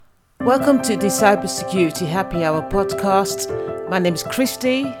Welcome to the Cybersecurity Happy Hour podcast. My name is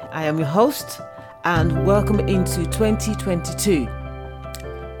Christy. I am your host, and welcome into 2022.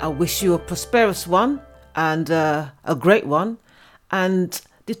 I wish you a prosperous one and a great one. And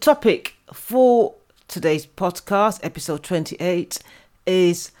the topic for today's podcast, episode 28,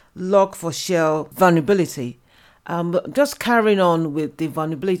 is Log4Shell vulnerability. Just carrying on with the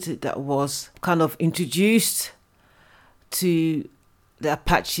vulnerability that was kind of introduced to the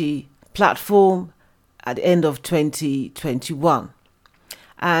Apache platform at the end of 2021.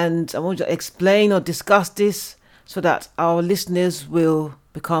 And I want to explain or discuss this so that our listeners will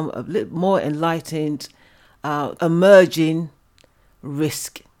become a little more enlightened, emerging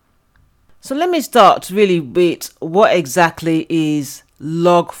risk. So let me start really with what exactly is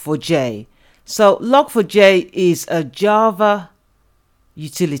Log4j. So Log4j is a Java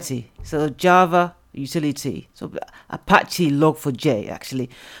utility. So Apache Log4j actually.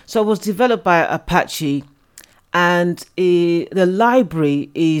 So it was developed by Apache, and the library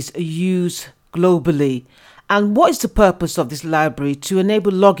is used globally. And what is the purpose of this library? To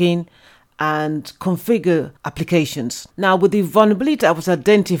enable logging and configure applications. Now, with the vulnerability that was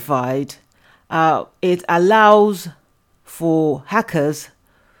identified, it allows for hackers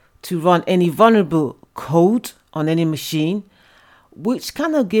to run any vulnerable code on any machine, which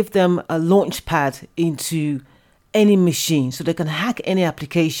kind of give them a launch pad into any machine so they can hack any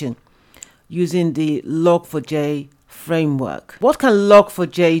application using the Log4j framework. What can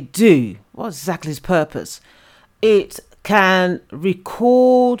Log4j do? What exactly is its purpose? It can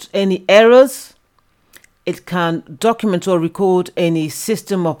record any errors. It can document or record any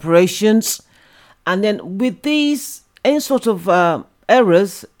system operations. And then with these, any sort of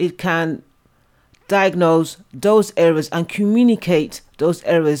errors, it can diagnose those errors and communicate those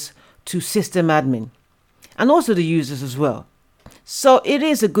errors to system admin and also the users as well. So it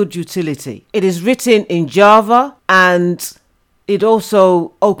is a good utility. It is written in Java and it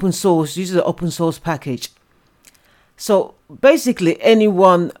also open source, uses an open source package. So basically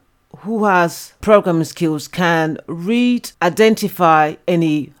anyone who has programming skills can read, identify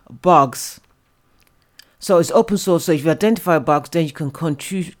any bugs. So it's open source. So if you identify bugs, then you can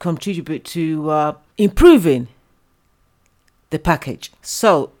contribute to improving the package.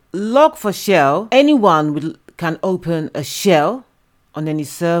 So Log4Shell, anyone can open a shell on any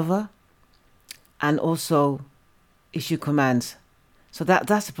server and also issue commands. So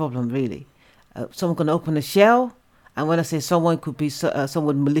that's the problem really. Someone can open a shell, and when I say someone, could be someone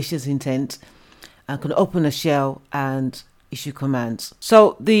with malicious intent, and can open a shell and issue commands.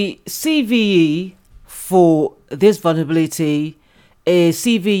 So the CVE for this vulnerability is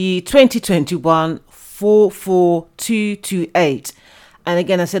CVE 2021-44228. And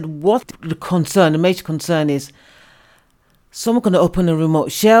again, I said what the major concern is someone can open a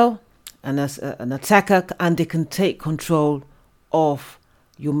remote shell and as an attacker, and they can take control of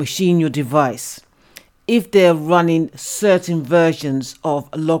your machine, your device, if they're running certain versions of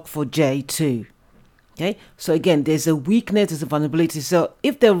Log4j too. Okay, so again, there's a weakness, there's a vulnerability. So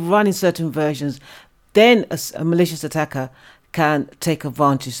if they're running certain versions, then a malicious attacker can take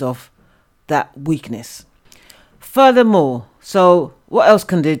advantage of that weakness. Furthermore, so what else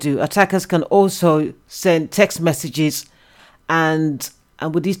can they do? Attackers can also send text messages, and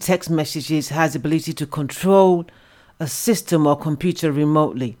with these text messages has the ability to control a system or computer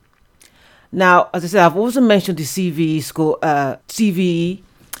remotely. Now, as I said, I've also mentioned the CVE score, CVE,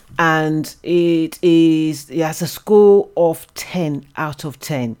 and it has a score of 10 out of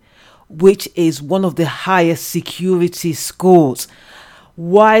 10. Which is one of the highest security scores.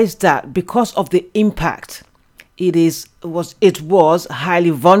 Why is that? Because of the impact. It was highly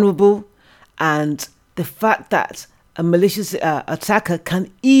vulnerable, and the fact that a malicious attacker can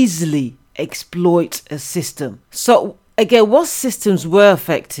easily exploit a system. So again, what systems were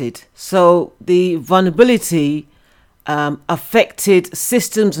affected? So the vulnerability affected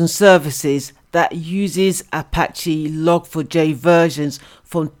systems and services that uses Apache Log4j versions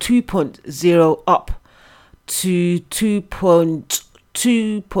from 2.0 up to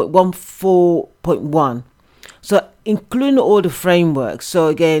 2.14.1. So including all the frameworks. So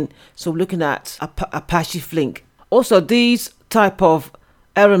again, so looking at Apache Flink. Also, these type of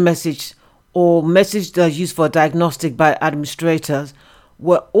error message or message that are used for diagnostic by administrators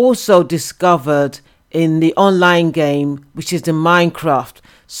were also discovered in the online game, which is the Minecraft.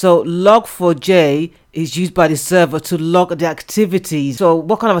 So Log4j is used by the server to log the activities. So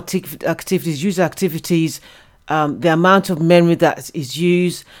what kind of activities, user activities, the amount of memory that is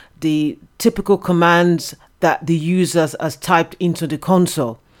used, the typical commands that the users has typed into the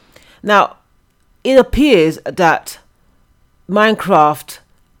console. Now, it appears that Minecraft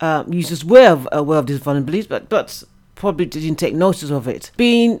users were aware of these vulnerabilities, but probably didn't take notice of it.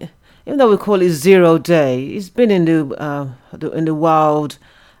 Even though we call it 0 day, it's been in the wild,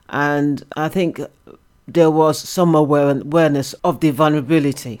 and I think there was some awareness of the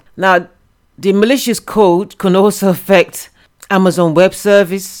vulnerability. Now, the malicious code can also affect Amazon Web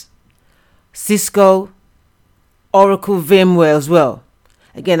Service, Cisco, Oracle, VMware as well.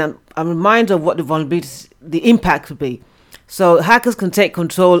 Again, I'm reminded of what the vulnerability, the impact would be. So hackers can take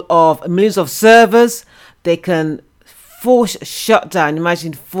control of millions of servers. They can force shutdown.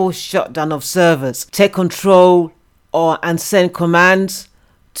 Imagine force shutdown of servers. Take control and send commands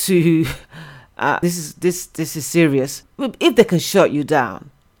to. This is serious. If they can shut you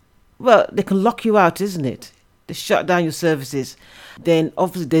down, well, they can lock you out, isn't it? They shut down your services. Then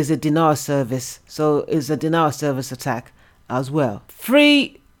obviously there's a denial service. So it's a denial service attack as well.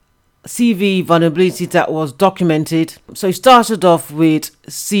 3 CVE vulnerability that was documented. So it started off with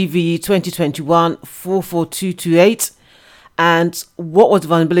CVE 2021 44228. And what was the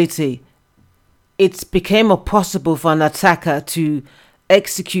vulnerability? It became possible for an attacker to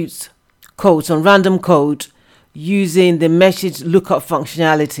execute codes on random code using the message lookup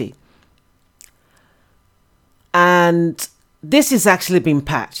functionality. And this has actually been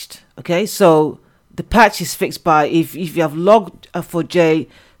patched. Okay, so the patch is fixed by if you have log4j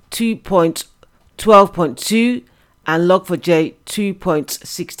 2.12.2 and log4j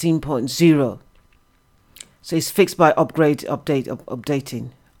 2.16.0. So it's fixed by updating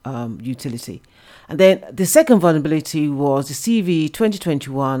utility. And then the second vulnerability was the CVE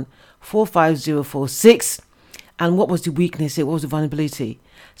 2021 45046. And what was the weakness? It was the vulnerability.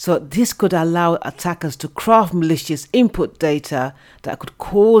 So this could allow attackers to craft malicious input data that could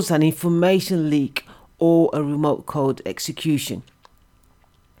cause an information leak or a remote code execution.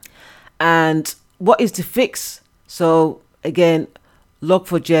 And what is the fix? So again,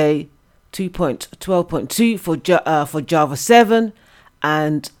 log4j 2.12.2 for Java 7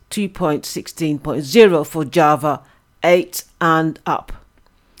 and 2.16.0 for Java 8 and up.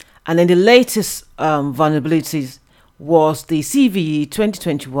 And then the latest vulnerabilities was the CVE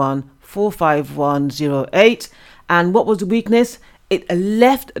 2021 45108. And what was the weakness? It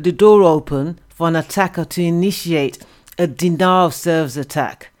left the door open for an attacker to initiate a denial of service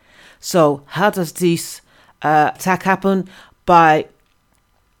attack. So how does this attack happen? By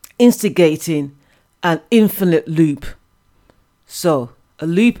instigating an infinite loop. So a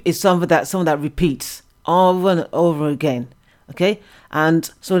loop is something that repeats over and over again. Okay,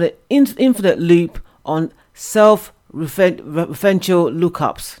 and so the infinite loop on self-referential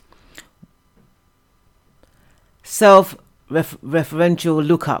lookups. Self-referential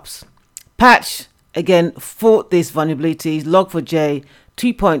lookups. Patch again fought these vulnerabilities. Log4j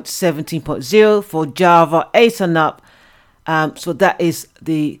 2.17.0 for Java 8 and up. So that is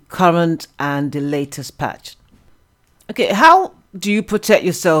the current and the latest patch. Okay, how do you protect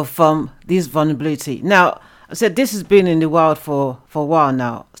yourself from this vulnerability? Now, I said this has been in the wild for a while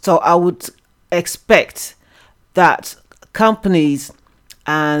now. So I would expect that companies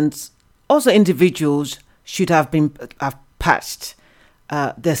and also individuals should have patched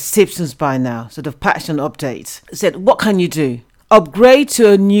their systems by now. So they've patched and updates. I said, what can you do? Upgrade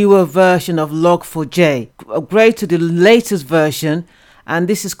to a newer version of Log4j. Upgrade to the latest version, and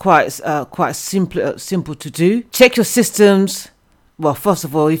this is quite simple to do. Check your systems. Well, first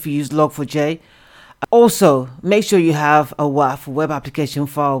of all, if you use Log4j, also make sure you have a WAF, web application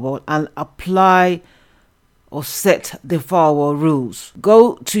firewall, and apply or set the firewall rules.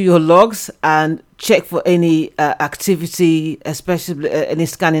 Go to your logs and check for any activity, especially any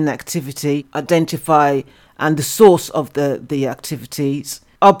scanning activity. Identify and the source of the activities.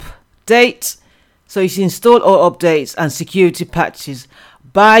 Update. So you should install all updates and security patches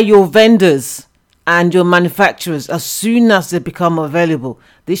by your vendors and your manufacturers as soon as they become available.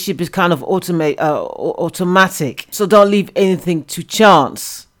 This should be kind of automatic. So don't leave anything to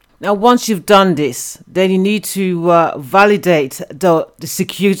chance. Now, once you've done this, then you need to validate the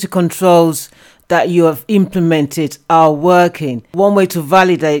security controls that you have implemented are working. One way to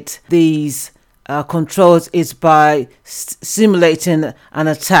validate these controls is by simulating an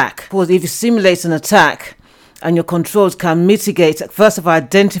attack. Because if you simulate an attack and your controls can mitigate, first of all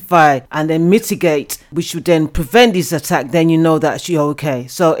identify and then mitigate, which would then prevent this attack, then you know that you're okay.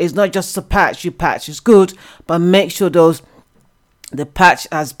 So it's not just a patch. Your patch is good, but make sure the patch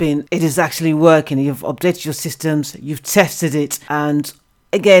it is actually working. You've updated your systems, you've tested it, and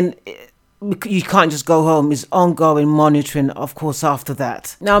again, you can't just go home. It's ongoing monitoring, of course, after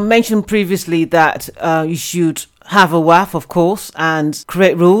that. Now, I mentioned previously that you should have a WAF, of course, and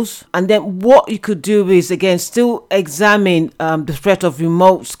create rules. And then what you could do is, again, still examine the threat of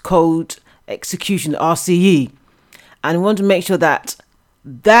remote code execution, RCE. And we want to make sure that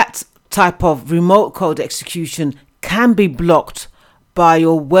that type of remote code execution can be blocked by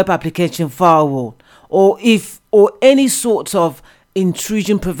your web application firewall, or any sort of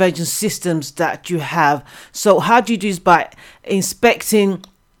intrusion prevention systems that you have. So how do you do this? By inspecting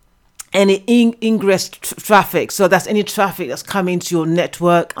any ingress traffic. So that's any traffic that's coming to your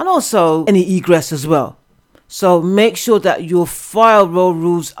network, and also any egress as well. So make sure that your firewall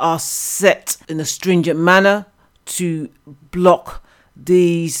rules are set in a stringent manner to block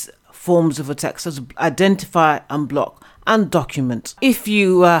these forms of attacks. So identify and block and document. If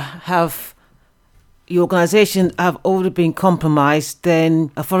you your organization have already been compromised,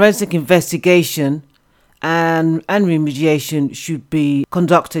 then a forensic investigation and remediation should be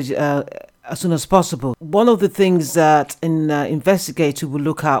conducted as soon as possible. One of the things that an investigator will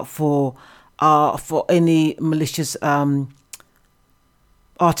look out for are for any malicious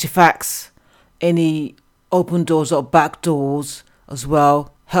artifacts, any open doors or back doors as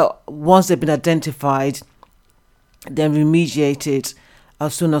well. Once they've been identified, then remediate it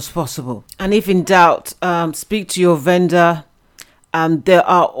as soon as possible. And if in doubt, speak to your vendor. There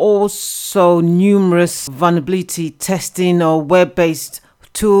are also numerous vulnerability testing or web-based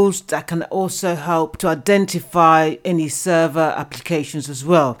tools that can also help to identify any server applications as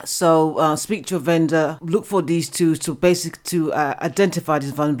well. So speak to your vendor, look for these tools to identify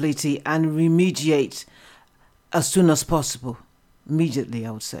this vulnerability and remediate as soon as possible. Immediately,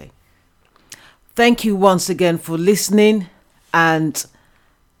 I would say. Thank you once again for listening, and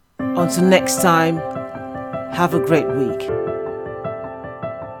until next time, have a great week.